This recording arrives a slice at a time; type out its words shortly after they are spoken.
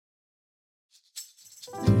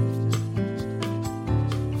Hey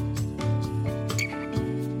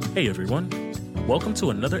everyone, welcome to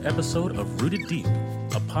another episode of Rooted Deep,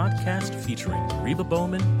 a podcast featuring Reba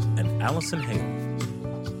Bowman and Allison Hale.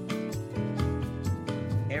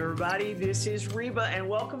 Hey everybody, this is Reba and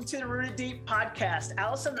welcome to the Rooted Deep podcast.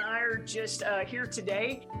 Allison and I are just here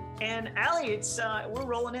today, and Allie, we're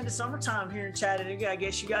rolling into summertime here in Chattanooga. I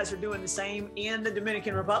guess you guys are doing the same in the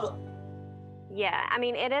Dominican Republic. Yeah, I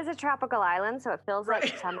mean, it is a tropical island, so it feels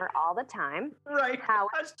like summer all the time. Right. However,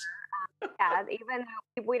 even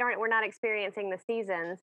though we're not experiencing the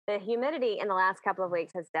seasons, the humidity in the last couple of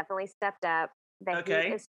weeks has definitely stepped up. The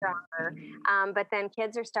heat is stronger, but then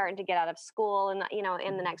kids are starting to get out of school, and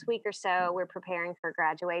in the next week or so, we're preparing for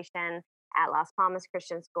graduation at Las Palmas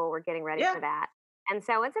Christian School. We're getting ready for that, and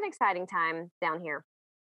so it's an exciting time down here.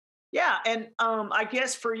 Yeah, and I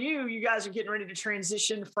guess for you guys are getting ready to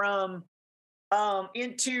transition from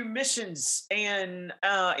into missions and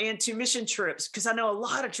into mission trips, because I know a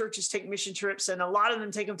lot of churches take mission trips and a lot of them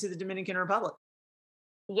take them to the Dominican Republic.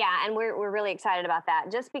 Yeah, and we're really excited about that,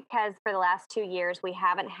 just because for the last 2 years we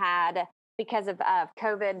haven't had, because of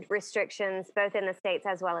COVID restrictions, both in the States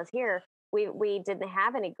as well as here, we didn't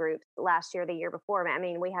have any groups last year, the year before. I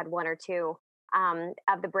mean, we had one or two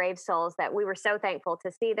of the brave souls that we were so thankful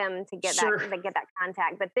to see them, to get that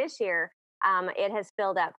contact. But this year, it has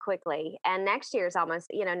filled up quickly, and next year's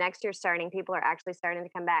starting. People are actually starting to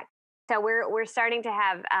come back. So we're starting to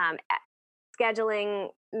have scheduling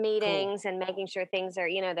meetings and making sure things are,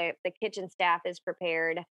 the kitchen staff is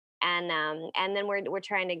prepared, and then we're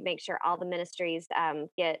trying to make sure all the ministries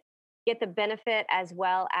get the benefit as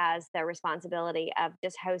well as the responsibility of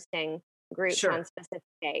just hosting groups on specific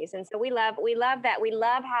days. And so we love that. We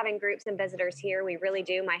love having groups and visitors here. We really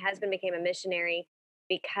do. My husband became a missionary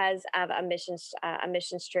because of a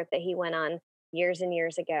missions trip that he went on years and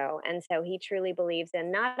years ago. And so he truly believes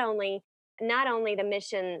in not only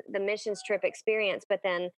the missions trip experience, but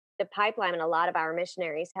then the pipeline. And a lot of our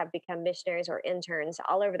missionaries have become missionaries or interns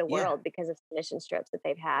all over the world because of the mission trips that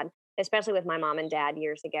they've had, especially with my mom and dad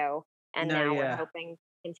years ago. And now we're hoping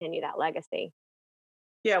to continue that legacy.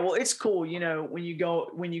 Yeah, well, it's cool, when you go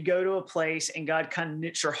to a place and God kind of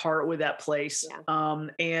knits your heart with that place,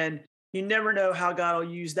 and you never know how God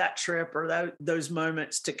will use that trip or those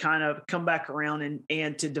moments to kind of come back around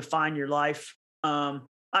and to define your life. I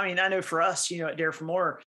mean, I know for us, at Dare for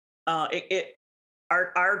More, our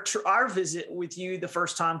visit with you the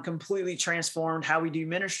first time completely transformed how we do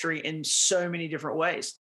ministry in so many different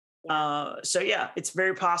ways. So it's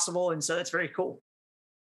very possible, and so that's very cool.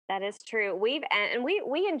 That is true. We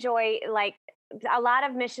enjoy, like, a lot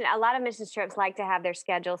of mission trips like to have their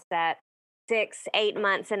schedule set 6-8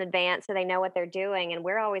 months in advance so they know what they're doing. And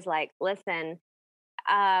we're always like, listen,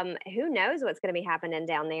 who knows what's going to be happening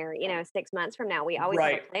down there, 6 months from now. We always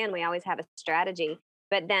have a plan. We always have a strategy.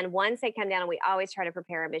 But then once they come down, we always try to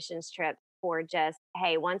prepare a missions trip for just,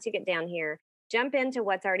 hey, once you get down here, jump into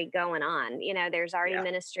what's already going on. There's already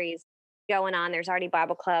ministries going on. There's already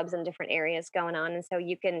Bible clubs in different areas going on. And so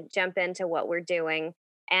you can jump into what we're doing.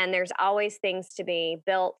 And there's always things to be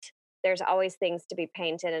built. There's always things to be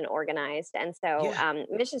painted and organized. And so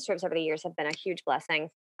mission trips over the years have been a huge blessing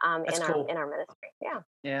in our ministry.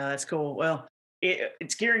 Yeah, that's cool. Well,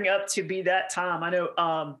 it's gearing up to be that time. I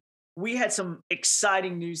know we had some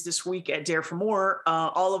exciting news this week at Dare for More.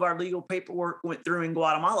 All of our legal paperwork went through in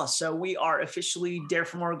Guatemala. So we are officially Dare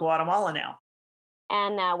for More Guatemala now.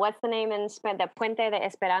 And what's the name in the Puente de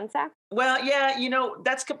Esperanza? Well,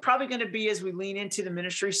 that's probably going to be, as we lean into the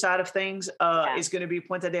ministry side of things, is going to be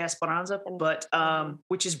Puente de Esperanza, but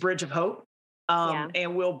which is Bridge of Hope.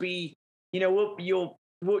 And we'll be, you'll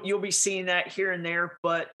be seeing that here and there,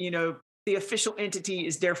 but the official entity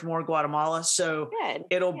is Dare for More Guatemala. So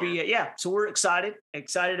it'll be, so we're excited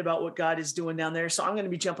about what God is doing down there. So I'm going to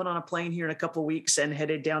be jumping on a plane here in a couple of weeks and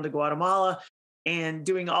headed down to Guatemala and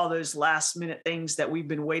doing all those last minute things that we've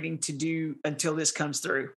been waiting to do until this comes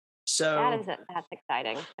through. So that's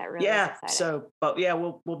exciting. That really is exciting. So, but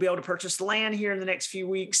we'll be able to purchase the land here in the next few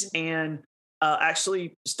weeks and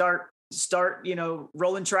actually start,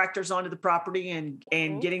 rolling tractors onto the property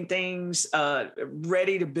and getting things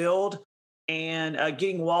ready to build and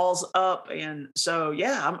getting walls up. And so,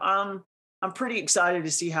 I'm pretty excited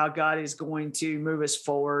to see how God is going to move us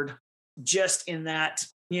forward just in that,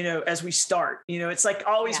 as we start, it's like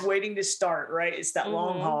always waiting to start, right? It's that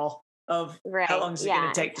long haul of how long is it going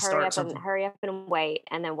to take to start something. Hurry up and wait.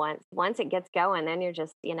 And then once it gets going, then you're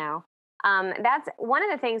just, that's one of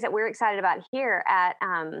the things that we're excited about here at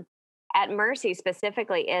Mercy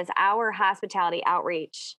specifically is our hospitality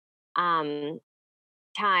outreach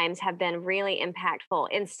times have been really impactful.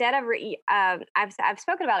 Instead of, I've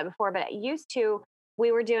spoken about it before, but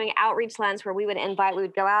we were doing outreach lunch where we would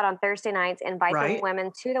go out on Thursday nights, invite the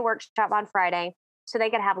women to the workshop on Friday so they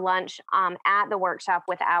could have lunch at the workshop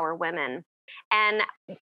with our women. And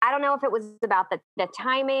I don't know if it was about the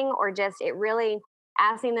timing or just it really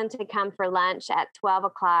asking them to come for lunch at 12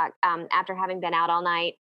 o'clock after having been out all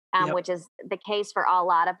night, which is the case for a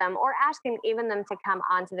lot of them, or asking even them to come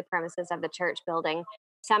onto the premises of the church building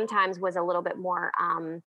sometimes was a little bit more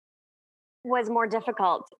was more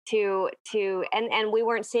difficult and we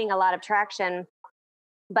weren't seeing a lot of traction.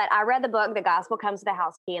 But I read the book, The Gospel Comes to the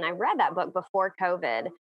House Key, and I read that book before COVID,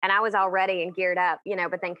 and I was all ready and geared up,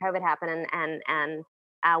 but then COVID happened and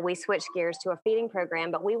we switched gears to a feeding program,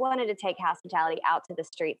 but we wanted to take hospitality out to the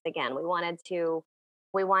streets again. We wanted to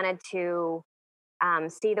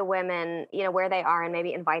see the women, where they are and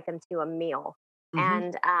maybe invite them to a meal.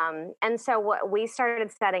 And so what we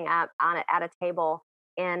started setting up at a table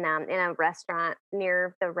in a restaurant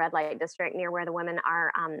near the red light district, near where the women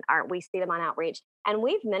are we see them on outreach. And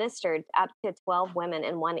we've ministered up to 12 women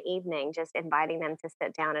in one evening, just inviting them to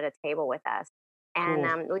sit down at a table with us. And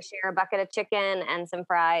we share a bucket of chicken and some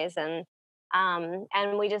fries, and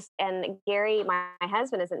Gary, my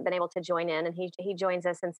husband, hasn't been able to join in, and he joins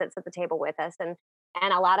us and sits at the table with us, and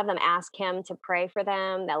a lot of them ask him to pray for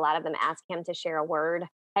them. A lot of them ask him to share a word.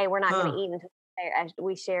 Hey, we're not going to eat until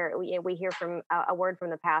we hear from a word from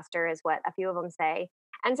the pastor, is what a few of them say.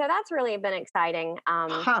 And so that's really been exciting.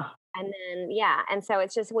 And then, and so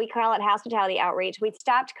it's just, we call it hospitality outreach. We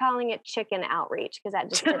stopped calling it chicken outreach because that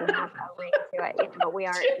just didn't have a ring to it. But we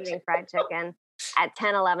are eating fried chicken at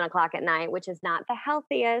 10, 11 o'clock at night, which is not the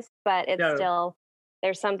healthiest, but it's still,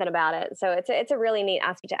 there's something about it. So it's a really neat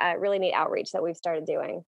outreach that we've started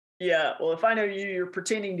doing. Yeah. Well, if I know you, you're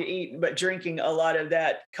pretending to eat, but drinking a lot of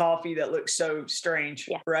that coffee that looks so strange,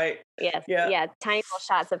 right? Yes. Yeah. Tiny little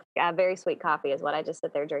shots of very sweet coffee is what I just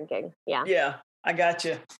sit there drinking. Yeah. Yeah. I got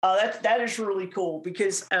you. That is really cool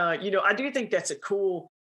because, I do think that's a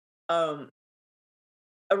cool, it's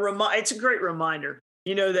a great reminder,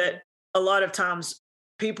 that a lot of times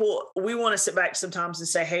we want to sit back sometimes and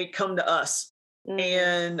say, hey, come to us. Mm-hmm.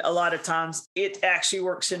 And a lot of times it actually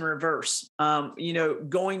works in reverse.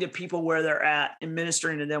 Going to people where they're at and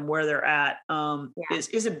ministering to them where they're at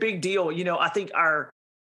is a big deal. I think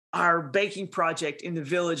our baking project in the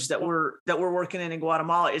village that we're working in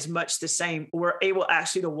Guatemala is much the same. We're able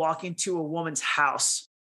actually to walk into a woman's house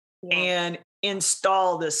and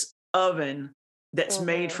install this oven that's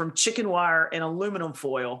made from chicken wire and aluminum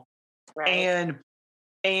foil,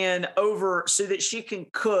 and over so that she can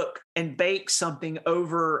cook and bake something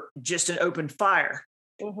over just an open fire.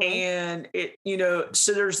 Mm-hmm. And it,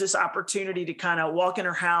 so there's this opportunity to kind of walk in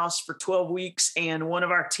her house for 12 weeks. And one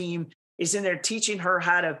of our team is in there teaching her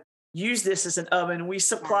how to use this as an oven. We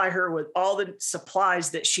supply her with all the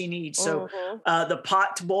supplies that she needs. So the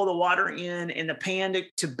pot to boil the water in, and the pan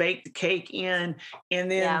to bake the cake in,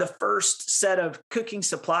 and then the first set of cooking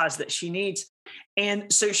supplies that she needs.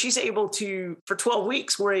 And so she's able to, for 12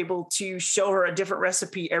 weeks, we're able to show her a different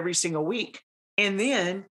recipe every single week. And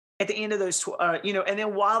then at the end of those, and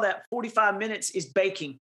then while that 45 minutes is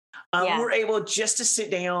baking, we're able just to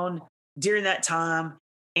sit down during that time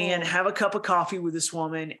and have a cup of coffee with this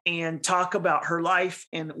woman and talk about her life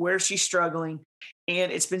and where she's struggling. And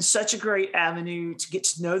it's been such a great avenue to get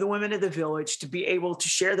to know the women of the village, to be able to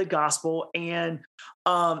share the gospel. And,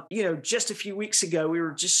 just a few weeks ago, we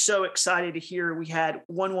were just so excited to hear we had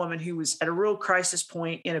one woman who was at a real crisis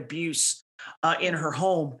point in abuse in her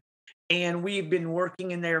home. And we've been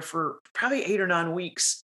working in there for probably 8 or 9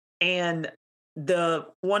 weeks. And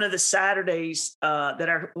one of the Saturdays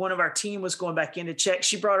that one of our team was going back in to check,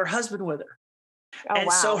 she brought her husband with her.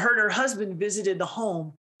 So her and her husband visited the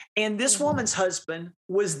home, and this woman's husband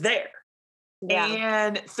was there. Yeah.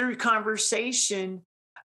 And through conversation,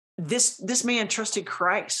 this man trusted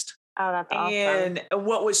Christ. Oh, that's awesome. And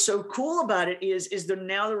what was so cool about it is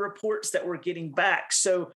now the reports that we're getting back.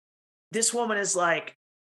 So this woman is like,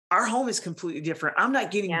 our home is completely different. I'm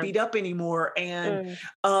not getting beat up anymore. And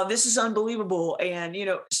this is unbelievable. And,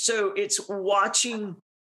 so it's watching,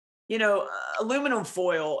 aluminum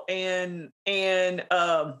foil and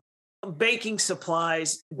baking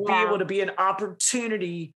supplies be able to be an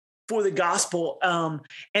opportunity for the gospel.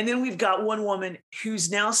 And then we've got one woman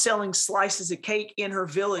who's now selling slices of cake in her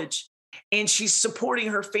village, and she's supporting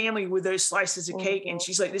her family with those slices of cake. And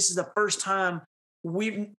she's like, this is the first time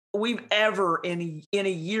we've ever in a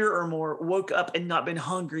year or more woke up and not been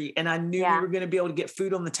hungry. And I knew we were going to be able to get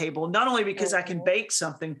food on the table, not only because I can bake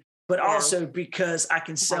something, but also because I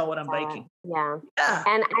can sell what I'm baking. Yeah.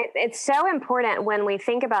 And it's so important when we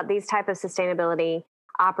think about these type of sustainability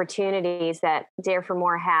opportunities that Dare for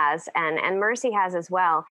More has and Mercy has as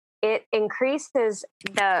well. It increases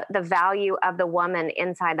the value of the woman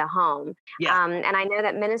inside the home. And I know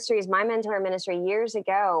that my mentor ministry years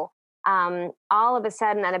ago, all of a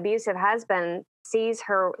sudden an abusive husband sees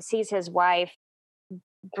his wife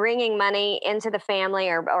bringing money into the family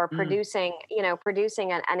or producing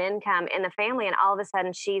an income in the family. And all of a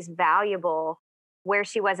sudden she's valuable where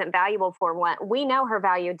she wasn't valuable for one. We know her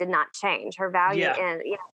value did not change. Her value in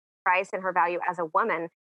price and her value as a woman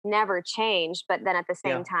never changed. But then at the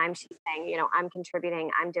same time, she's saying, I'm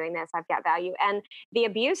contributing, I'm doing this, I've got value. And the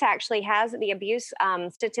abuse actually has the abuse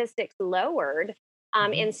statistics lowered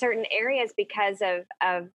in certain areas because of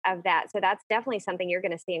that. So that's definitely something you're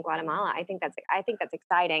going to see in Guatemala. I think that's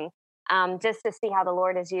exciting. Just to see how the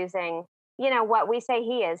Lord is using, what we say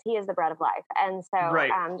He is the bread of life. And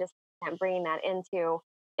so just bringing that into,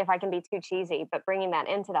 if I can be too cheesy, but bringing that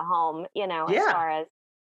into the home, as far as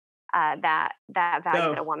that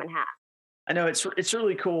value that a woman has. I know it's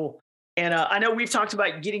really cool. And I know we've talked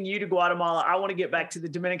about getting you to Guatemala. I want to get back to the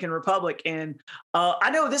Dominican Republic. And I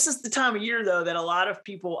know this is the time of year, though, that a lot of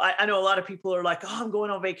people, I know a lot of people are like, I'm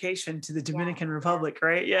going on vacation to the Dominican Republic,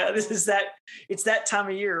 right? Yeah, it's that time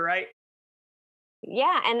of year, right?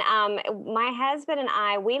 Yeah. And my husband and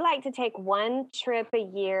I, we like to take one trip a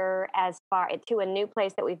year as far to a new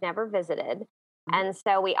place that we've never visited. And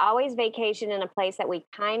so we always vacation in a place that we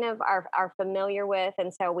kind of are familiar with.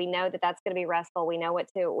 And so we know that that's going to be restful. We know what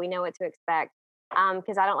to expect.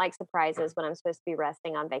 Because I don't like surprises when I'm supposed to be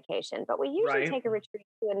resting on vacation, but we usually take a retreat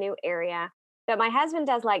to a new area. But my husband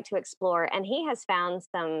does like to explore, and he has found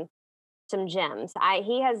some gems.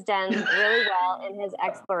 He has done really well in his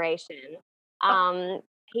exploration.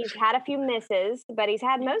 He's had a few misses, but he's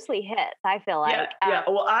had mostly hits, I feel like. Yeah.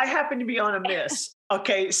 Well, I happen to be on a miss.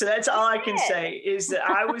 Okay. So that's all I can say is that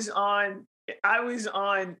I was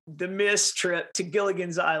on the miss trip to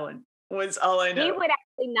Gilligan's Island. Was all I know. He would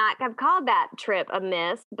actually not have called that trip a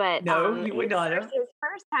miss, but no, he would not have. His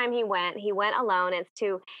first time he went alone. It's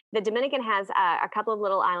to the Dominican has a couple of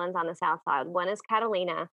little islands on the south side. One is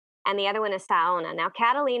Catalina, and the other one is Saona. Now,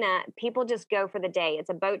 Catalina, people just go for the day. It's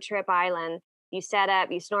a boat trip island. You set up,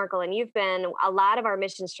 you snorkel, and a lot of our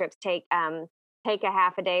missions trips take a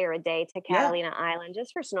half a day or a day to Catalina Island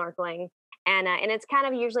just for snorkeling. And it's kind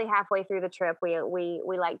of usually halfway through the trip, we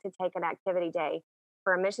like to take an activity day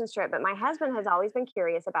for a missions trip. But my husband has always been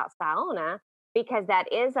curious about Saona because that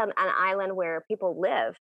is an island where people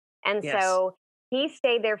live. And so he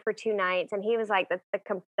stayed there for 2 nights, and he was like,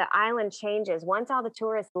 the island changes. Once all the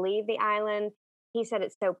tourists leave the island, he said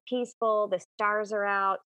it's so peaceful. The stars are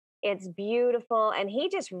out. It's beautiful. And he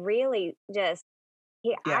just really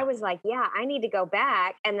I was like, I need to go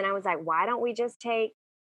back. And then I was like, why don't we just take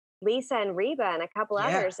Lisa and Reba and a couple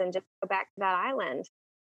others and just go back to that island?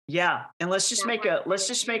 Yeah. And let's just make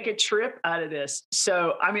a trip out of this.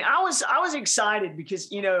 So, I mean, I was excited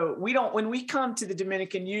because, when we come to the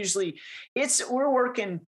Dominican, usually we're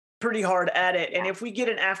working pretty hard at it. And if we get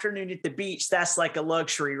an afternoon at the beach, that's like a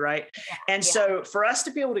luxury, right? And so for us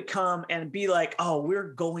to be able to come and be like, oh,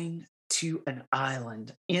 we're going to an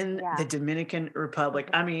island in the Dominican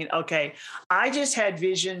Republic. I mean, okay, I just had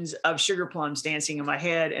visions of sugar plums dancing in my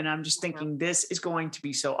head, and I'm just thinking this is going to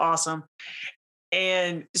be so awesome.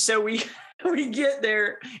 And so we get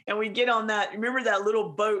there and we get on that. Remember that little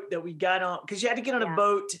boat that we got on? Because you had to get on a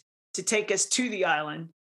boat to take us to the island.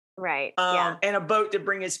 Right. And a boat to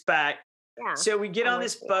bring us back. Yeah. So we get on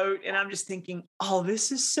this boat, and I'm just thinking, oh,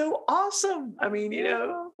 this is so awesome. I mean,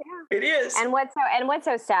 it is. And what's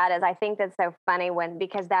so sad is I think that's so funny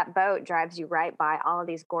because that boat drives you right by all of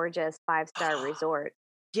these gorgeous 5-star resorts.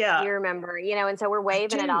 Yeah. You remember, and so we're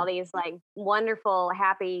waving at all these like wonderful,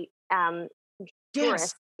 happy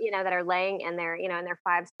tourists, that are laying in their, in their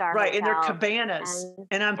 5-star right in their cabanas,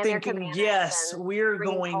 and I'm thinking, yes, we're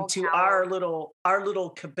going to our little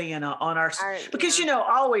cabana on our because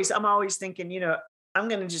I'm always thinking, I'm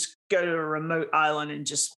going to just go to a remote island and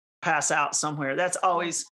just pass out somewhere. That's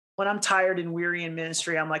always when I'm tired and weary in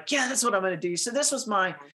ministry. I'm like, that's what I'm going to do. So this was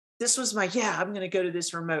my I'm going to go to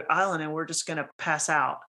this remote island and we're just going to pass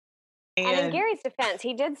out. And in Gary's defense,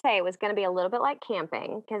 he did say it was going to be a little bit like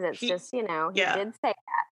camping because it's he did say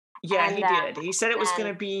that. Yeah, and, he did. He said it was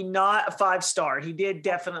going to be not a 5-star. He did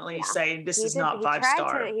definitely say this is not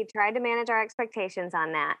 5-star. He tried to manage our expectations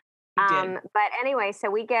on that. But anyway,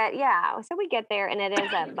 so we get there, and it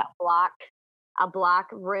is a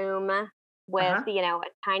block room with a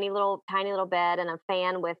tiny little bed and a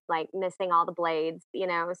fan with like missing all the blades.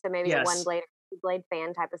 So maybe one blade blade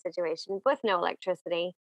fan type of situation with no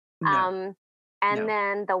electricity. No. And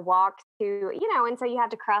then the walk to, and so you have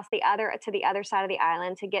to cross to the other side of the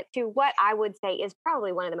island to get to what I would say is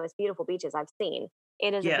probably one of the most beautiful beaches I've seen.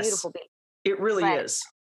 It is a beautiful beach. It really is.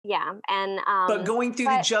 Yeah. And, but going through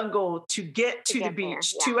the jungle to get to the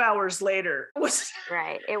beach 2 hours later was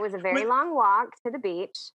right. It was a very long walk to the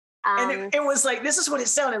beach. And it was like, this is what it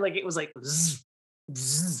sounded like. It was like, zzz,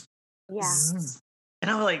 zzz, yeah. Zzz. And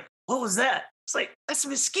I'm like, what was that? It's like, that's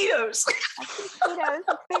mosquitoes. That's mosquitoes.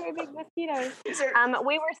 Very big mosquitoes.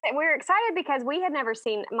 We were excited because we had never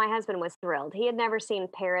seen, my husband was thrilled. He had never seen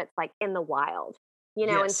parrots like in the wild,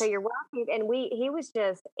 and so you're walking and he was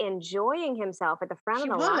just enjoying himself at the front of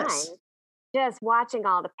the line, just watching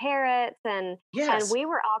all the parrots and we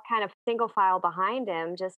were all kind of single file behind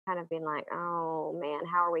him, just kind of being like, oh man,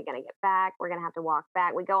 how are we going to get back? We're going to have to walk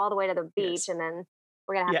back. We go all the way to the beach and then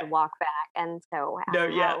we're going to have to walk back. And so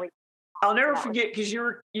I'll never forget because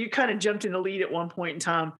you kind of jumped in the lead at one point in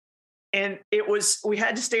time, and we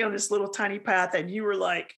had to stay on this little tiny path, and you were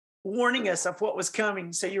like warning us of what was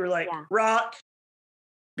coming. So you were like, rock,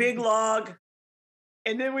 big log,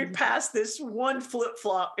 and then we passed this one flip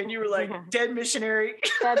flop, and you were like, dead missionary.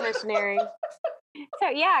 Dead missionary. So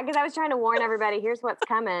because I was trying to warn everybody, here's what's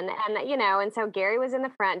coming, and and so Gary was in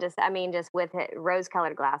the front, just with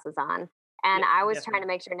rose-colored glasses on, and I was trying to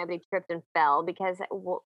make sure nobody tripped and fell because.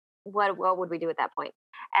 What would we do at that point?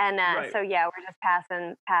 And so we're just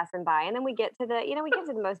passing by, and then we get to the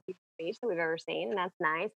most beautiful beach that we've ever seen, and that's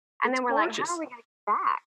nice. And then we're like, how are we going to get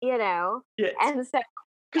back? Yes. And so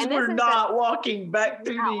because we're not walking back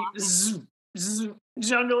through the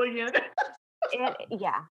jungle again.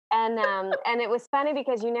 And it was funny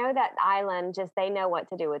because that island they know what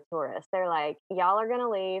to do with tourists. They're like, y'all are going to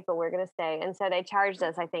leave, but we're going to stay. And so they charged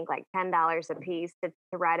us, I think, like $10 a piece to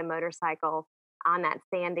ride a motorcycle on that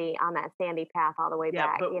sandy path all the way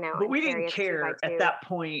back, but we didn't care at that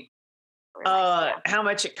point how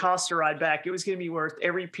much it cost to ride back. It was going to be worth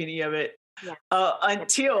every penny of it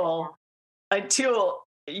until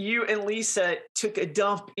you and Lisa took a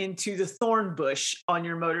dump into the thorn bush on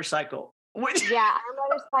your motorcycle. Our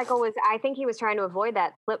motorcycle I think he was trying to avoid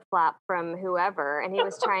that flip flop from whoever, and he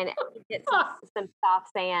was trying to get some soft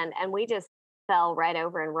sand, and we just fell right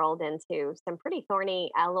over and rolled into some pretty thorny,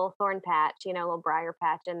 a little thorn patch, a little briar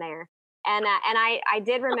patch in there. And I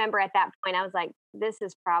did remember at that point, I was like, this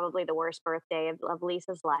is probably the worst birthday of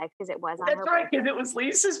Lisa's life because it was on her birthday. That's right, because it was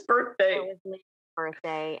Lisa's birthday. It was Lisa's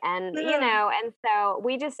birthday. And, and so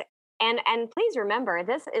we just, and please remember,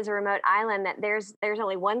 this is a remote island that there's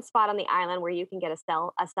only one spot on the island where you can get a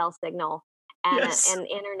cell signal and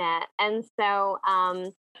internet. And so,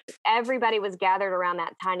 everybody was gathered around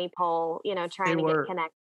that tiny pole, trying to get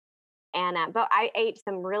connected. And but I ate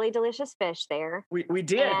some really delicious fish there. We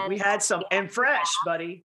did. We had some and fresh,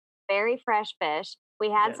 buddy. Very fresh fish. We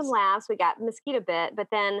had some laughs. We got mosquito bit, but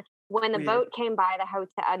then when the boat came by the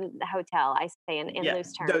hotel, I say in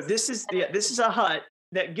loose terms. No, this is a hut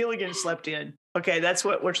that Gilligan slept in. Okay, that's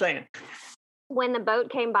what we're saying. When the boat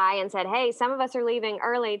came by and said, "Hey, some of us are leaving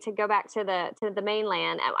early to go back to the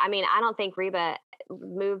mainland." I mean, I don't think Reba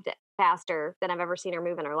moved faster than I've ever seen her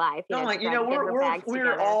move in her life.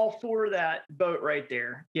 We're all for that boat right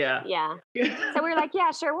there. Yeah. Yeah. So we were like,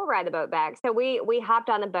 yeah, sure, we'll ride the boat back. So we hopped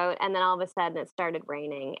on the boat, and then all of a sudden it started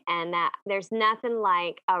raining, and there's nothing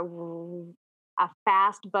like a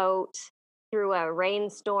fast boat through a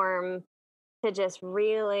rainstorm to just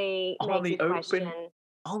really make you question.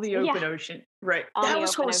 On the open ocean. Right. That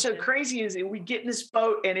was what was so crazy is we get in this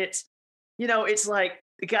boat and it's, it's like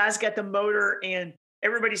the guy's got the motor and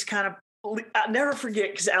everybody's kind of, I'll never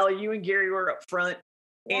forget because Allie, you and Gary were up front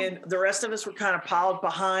and the rest of us were kind of piled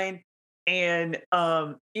behind. And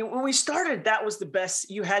when we started, that was the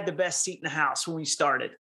best, you had the best seat in the house when we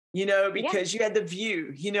started, because you had the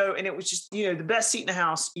view, and it was just, the best seat in the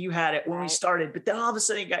house, you had it when we started, but then all of a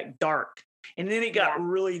sudden it got dark. And then it got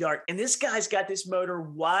really dark. And this guy's got this motor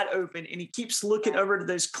wide open and he keeps looking over to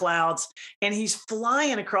those clouds and he's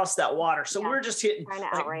flying across that water. So we're just hitting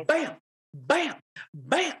like, bam, bam,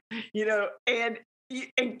 bam,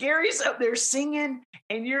 and Gary's up there singing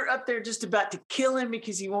and you're up there just about to kill him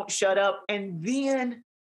because he won't shut up. And then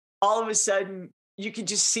all of a sudden you can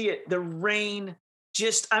just see it. The rain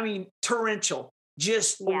torrential.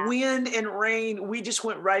 Just wind and rain. We just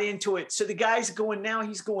went right into it. So the guy's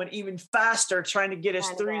he's going even faster, trying to get us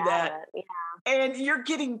through that. Yeah. And you're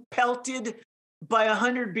getting pelted by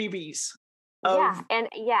 100 BBs. And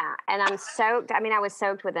I'm soaked. I mean, I was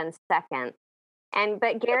soaked within seconds.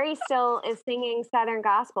 But Gary still is singing Southern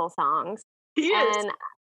gospel songs. He is. And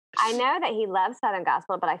I know that he loves Southern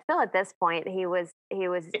gospel, but I feel at this point he was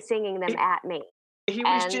singing them at me. He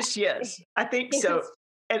was just, yes, I think so.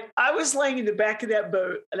 And I was laying in the back of that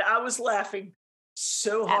boat and I was laughing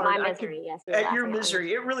so hard. At my misery, yes. At your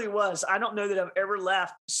misery. It really was. I don't know that I've ever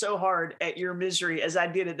laughed so hard at your misery as I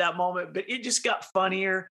did at that moment, but it just got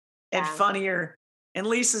funnier and funnier. And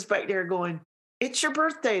Lisa's back there going, "It's your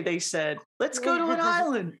birthday," they said. "Let's go to an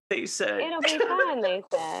island," they said. "It'll be fun," they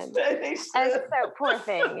said. They said. So poor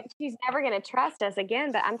thing. She's never going to trust us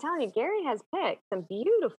again. But I'm telling you, Gary has picked some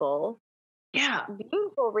beautiful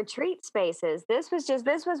retreat spaces. This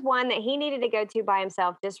was one that he needed to go to by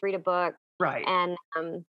himself, just read a book. Right. And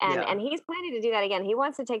he's planning to do that again. He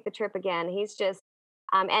wants to take the trip again. He's just,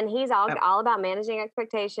 and he's all about managing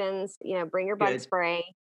expectations, bring your bug spray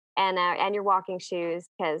and your walking shoes.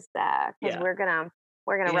 Cause we're going to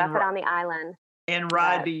rough it on the island. And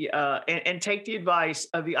ride and take the advice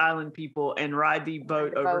of the island people and ride the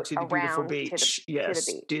boat over to the beautiful beach. Yes,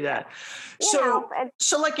 do that. So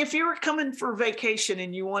like if you were coming for vacation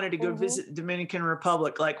and you wanted to go visit the Dominican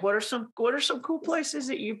Republic, like what are some cool places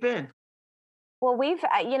that you've been? Well, we've,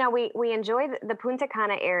 we enjoy the Punta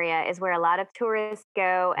Cana area is where a lot of tourists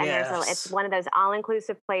go. And it's one of those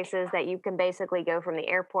all-inclusive places that you can basically go from the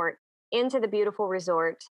airport into the beautiful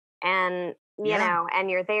resort. And, and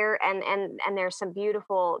you're there and there's some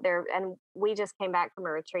beautiful there. And we just came back from a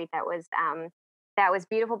retreat that was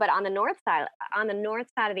beautiful. But on the north side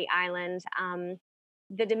of the island,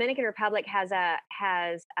 the Dominican Republic has a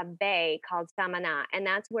bay called Samana, and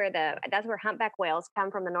that's where humpback whales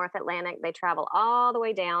come from the North Atlantic. They travel all the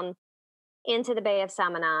way down into the Bay of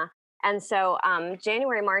Samana. And so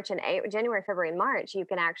January, February, and March, you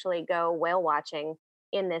can actually go whale watching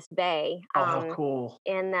in this bay. Cool.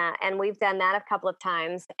 And we've done that a couple of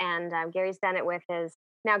times, and Gary's done it with his.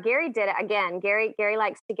 Now Gary did it again. Gary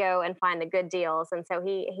likes to go and find the good deals, and so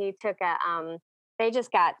he took they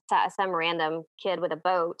just got some random kid with a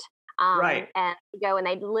boat, and go and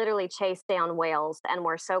they literally chased down whales, and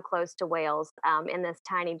we're so close to whales in this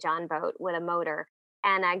tiny John boat with a motor.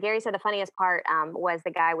 And Gary said the funniest part was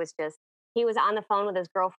the guy he was on the phone with his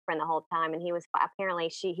girlfriend the whole time, and he was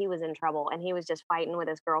he was in trouble, and he was just fighting with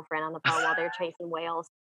his girlfriend on the phone while they're chasing whales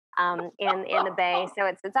in the bay. So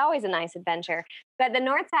it's always a nice adventure. But the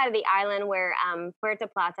north side of the island, where Puerto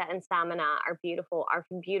Plata and Samana are beautiful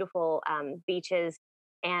beaches,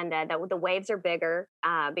 and the waves are bigger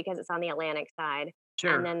because it's on the Atlantic side.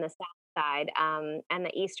 Sure. And then the south side and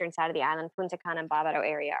the eastern side of the island, Punta Cana and Bávaro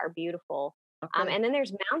area, are beautiful. Okay. And then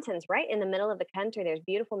there's mountains right in the middle of the country. There's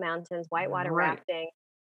beautiful mountains, whitewater rafting,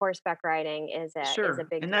 horseback riding is a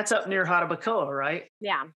big. And that's up near Jarabacoa, right?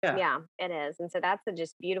 Yeah, it is. And so that's a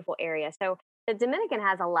just beautiful area. So the Dominican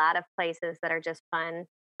has a lot of places that are just fun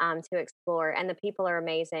to explore, and the people are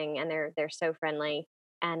amazing, and they're so friendly,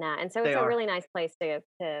 and so it's a really nice place to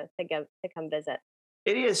come visit.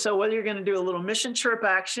 It is. So whether you're going to do a little mission trip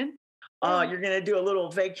action, you're going to do a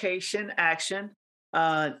little vacation action,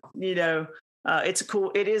 it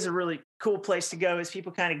is a really cool place to go as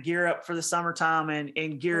people kind of gear up for the summertime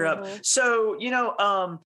and gear up. So,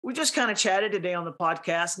 we just kind of chatted today on the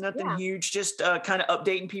podcast, nothing huge, just kind of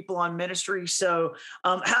updating people on ministry. So,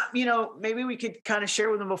 maybe we could kind of share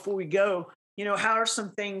with them before we go, what are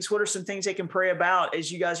some things they can pray about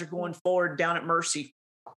as you guys are going forward down at Mercy?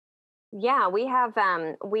 Yeah, we have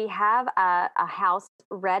a house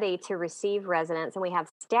ready to receive residents, and we have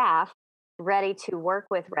staff ready to work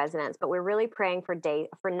with residents, but we're really praying for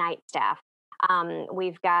night staff.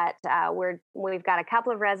 We've got a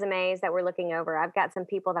couple of resumes that we're looking over. I've got some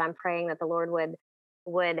people that I'm praying that the Lord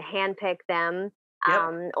would handpick them,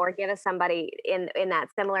 or give us somebody in that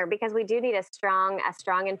similar, because we do need a strong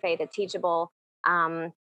in faith, a teachable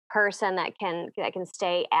person that can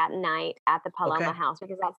stay at night at the Paloma house,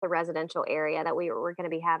 because that's the residential area that we're going to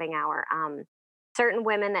be having our certain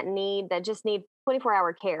women that just need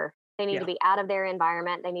 24-hour care. They need to be out of their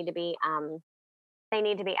environment. They need to be out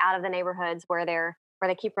of the neighborhoods where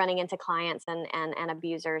they keep running into clients and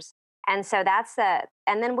abusers. And so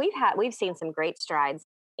and then we've seen some great strides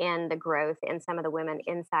in the growth in some of the women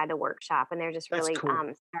inside the workshop, and they're just really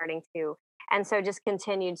starting to. And so just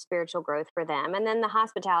continued spiritual growth for them. And then the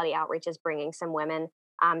hospitality outreach is bringing some women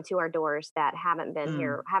to our doors that haven't been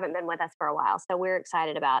here, haven't been with us for a while. So we're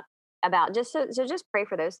excited about just pray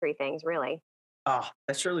for those three things, really. Oh,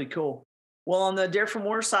 that's really cool. Well, on the Dare for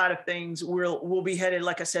More side of things, we'll be headed,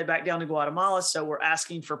 like I said, back down to Guatemala. So we're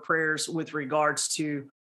asking for prayers with regards to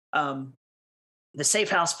the Safe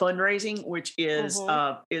House fundraising, which is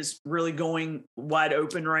really going wide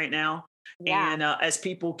open right now. Yeah. And as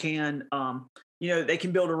people can they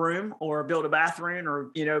can build a room or build a bathroom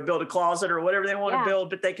or, build a closet or whatever they want to build,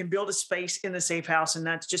 but they can build a space in the safe house. And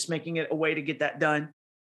that's just making it a way to get that done.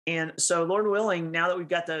 And so Lord willing, now that we've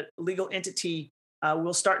got the legal entity,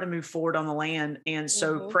 we'll start to move forward on the land. And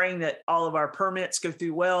so praying that all of our permits go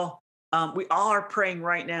through well. We are praying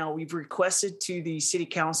right now. We've requested to the city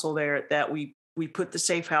council there that we put the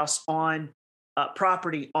safe house on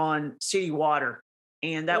property on city water,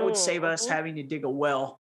 and that would save us having to dig a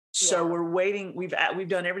well. So we're waiting. We've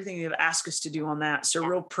done everything they've asked us to do on that. So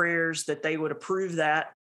real prayers that they would approve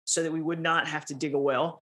that, so that we would not have to dig a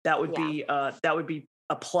well. That would be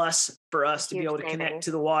a plus for us to be able to connect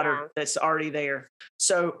to the water that's already there.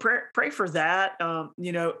 So pray for that.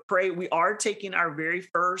 Pray. We are taking our very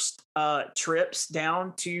first trips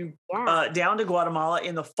down to Guatemala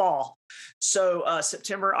in the fall. So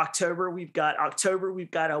September, October, we've got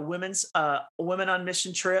a women on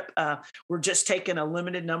mission trip. We're just taking a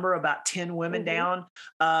limited number, about 10 women down.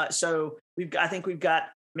 So I think we've got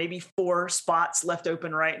maybe 4 spots left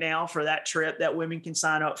open right now for that trip that women can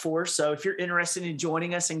sign up for. So if you're interested in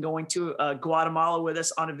joining us and going to Guatemala with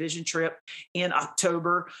us on a vision trip in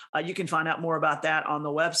October, you can find out more about that on the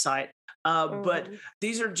website. But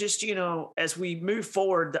these are just, as we move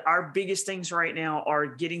forward, our biggest things right now are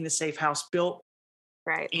getting the safe house built,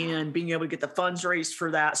 right, and being able to get the funds raised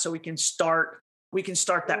for that, so we can start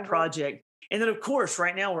that project. And then, of course,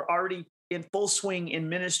 right now we're already in full swing in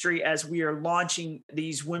ministry as we are launching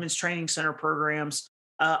these women's training center programs.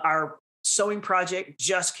 Our sewing project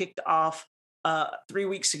just kicked off 3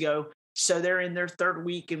 weeks ago. So they're in their 3rd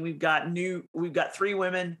week, and we've got 3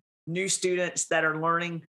 women, new students that are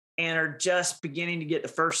learning and are just beginning to get the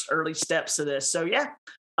first early steps of this. So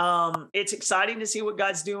it's exciting to see what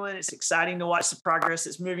God's doing. It's exciting to watch the progress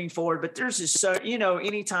that's moving forward, but there's just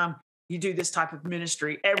anytime you do this type of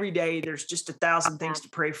ministry, every day there's just 1,000 things to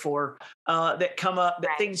pray for that come up,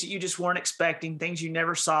 things that you just weren't expecting, things you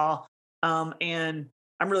never saw. And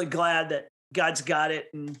I'm really glad that God's got it.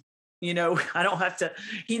 And, I don't have to,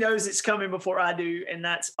 he knows it's coming before I do. And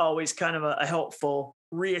that's always kind of a helpful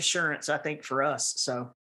reassurance, I think, for us.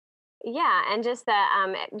 So. Yeah. And just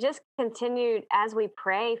just continued as we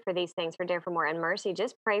pray for these things for Dare for More and Mercy,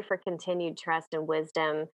 just pray for continued trust and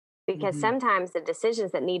wisdom, because sometimes the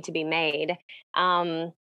decisions that need to be made,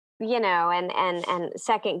 and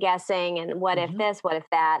second guessing and what if this, what if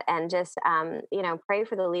that, and just, pray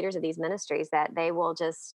for the leaders of these ministries that they will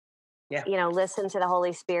just, listen to the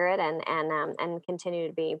Holy Spirit and continue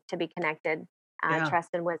to be connected, trust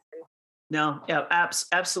and wisdom. No, yeah,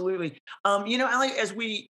 absolutely.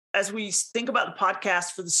 Allie, as we think about the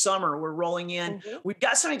podcast for the summer, we're rolling in. We've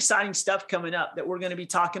got some exciting stuff coming up that we're going to be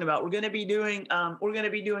talking about. We're going to be doing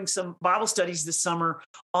some Bible studies this summer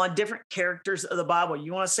on different characters of the Bible.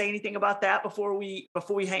 You want to say anything about that before we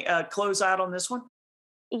close out on this one?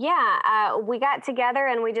 Yeah, we got together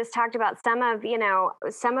and we just talked about some of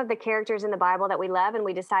the characters in the Bible that we love, and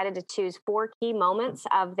we decided to choose 4 key moments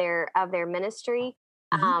of their ministry.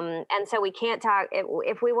 And so we can't talk,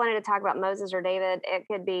 if we wanted to talk about Moses or David, it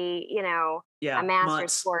could be, a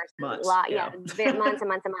master's course, months and months and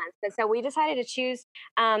months. But so we decided to choose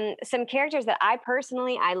some characters that I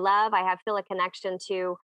love, I feel a connection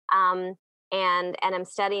to, and I'm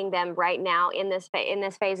studying them right now in this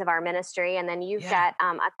phase of our ministry. And then you've got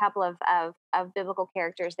a couple of biblical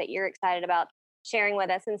characters that you're excited about sharing with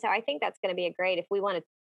us. And so I think that's going to be a great, if we want to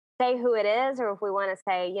say who it is, or if we want to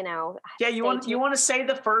say, you want to say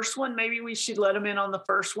the first one, maybe we should let them in on the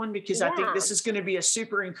first one, because I think this is going to be a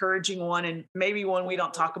super encouraging one, and maybe one we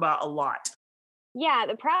don't talk about a lot. Yeah,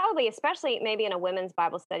 probably, especially maybe in a women's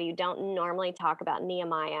Bible study, you don't normally talk about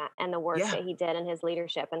Nehemiah and the work that he did in his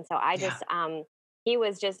leadership. And so I just, he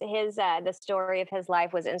was just the story of his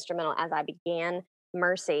life was instrumental as I began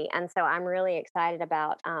Mercy. And so I'm really excited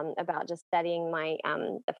about just studying my,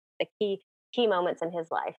 the key moments in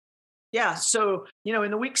his life. Yeah. So,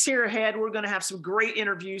 in the weeks here ahead, we're going to have some great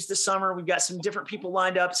interviews this summer. We've got some different people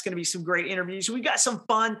lined up. It's going to be some great interviews. We've got some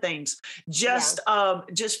fun things, just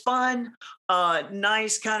fun,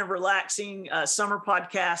 nice, kind of relaxing summer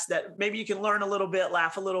podcast that maybe you can learn a little bit,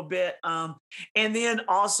 laugh a little bit. And then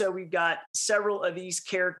also we've got several of these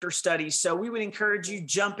character studies. So we would encourage you,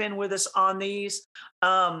 jump in with us on these,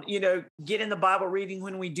 get in the Bible reading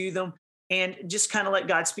when we do them. And just kind of let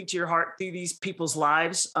God speak to your heart through these people's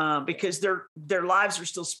lives, because their lives are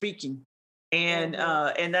still speaking, and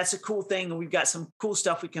that's a cool thing. And we've got some cool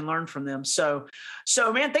stuff we can learn from them. So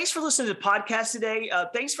man, thanks for listening to the podcast today.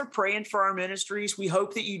 Thanks for praying for our ministries. We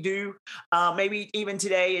hope that you do. Maybe even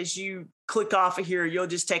today, as you click off of here, you'll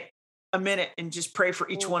just take a minute and just pray for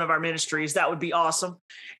each one of our ministries, that would be awesome.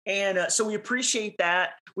 And so we appreciate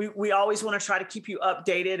that. We always want to try to keep you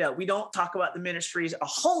updated. We don't talk about the ministries a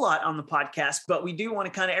whole lot on the podcast, but we do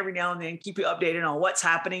want to kind of every now and then keep you updated on what's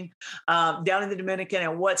happening down in the Dominican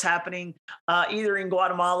and what's happening either in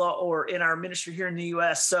Guatemala or in our ministry here in the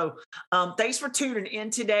U.S. So thanks for tuning in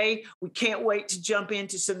today. We can't wait to jump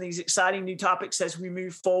into some of these exciting new topics as we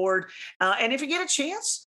move forward. And if you get a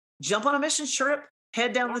chance, jump on a mission trip.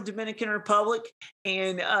 Head down to the Dominican Republic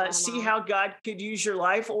and see how God could use your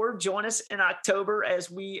life, or join us in October as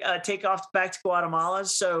we take off back to Guatemala.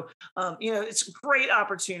 So, it's a great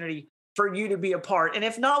opportunity for you to be a part. And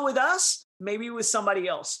if not with us, maybe with somebody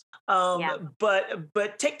else.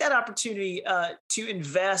 But take that opportunity to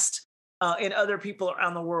invest in other people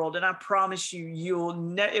around the world. And I promise you,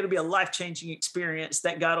 it'll be a life-changing experience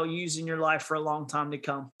that God will use in your life for a long time to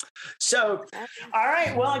come. So, all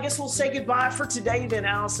right, well, I guess we'll say goodbye for today then,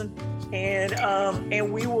 Allison.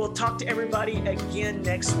 And we will talk to everybody again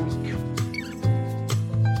next week.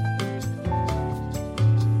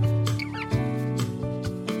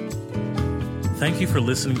 Thank you for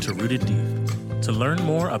listening to Rooted Deep. To learn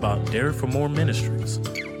more about Dare for More Ministries,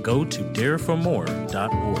 go to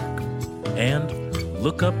dareformore.org. And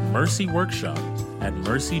look up Mercy Workshop at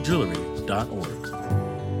mercyjewelry.org.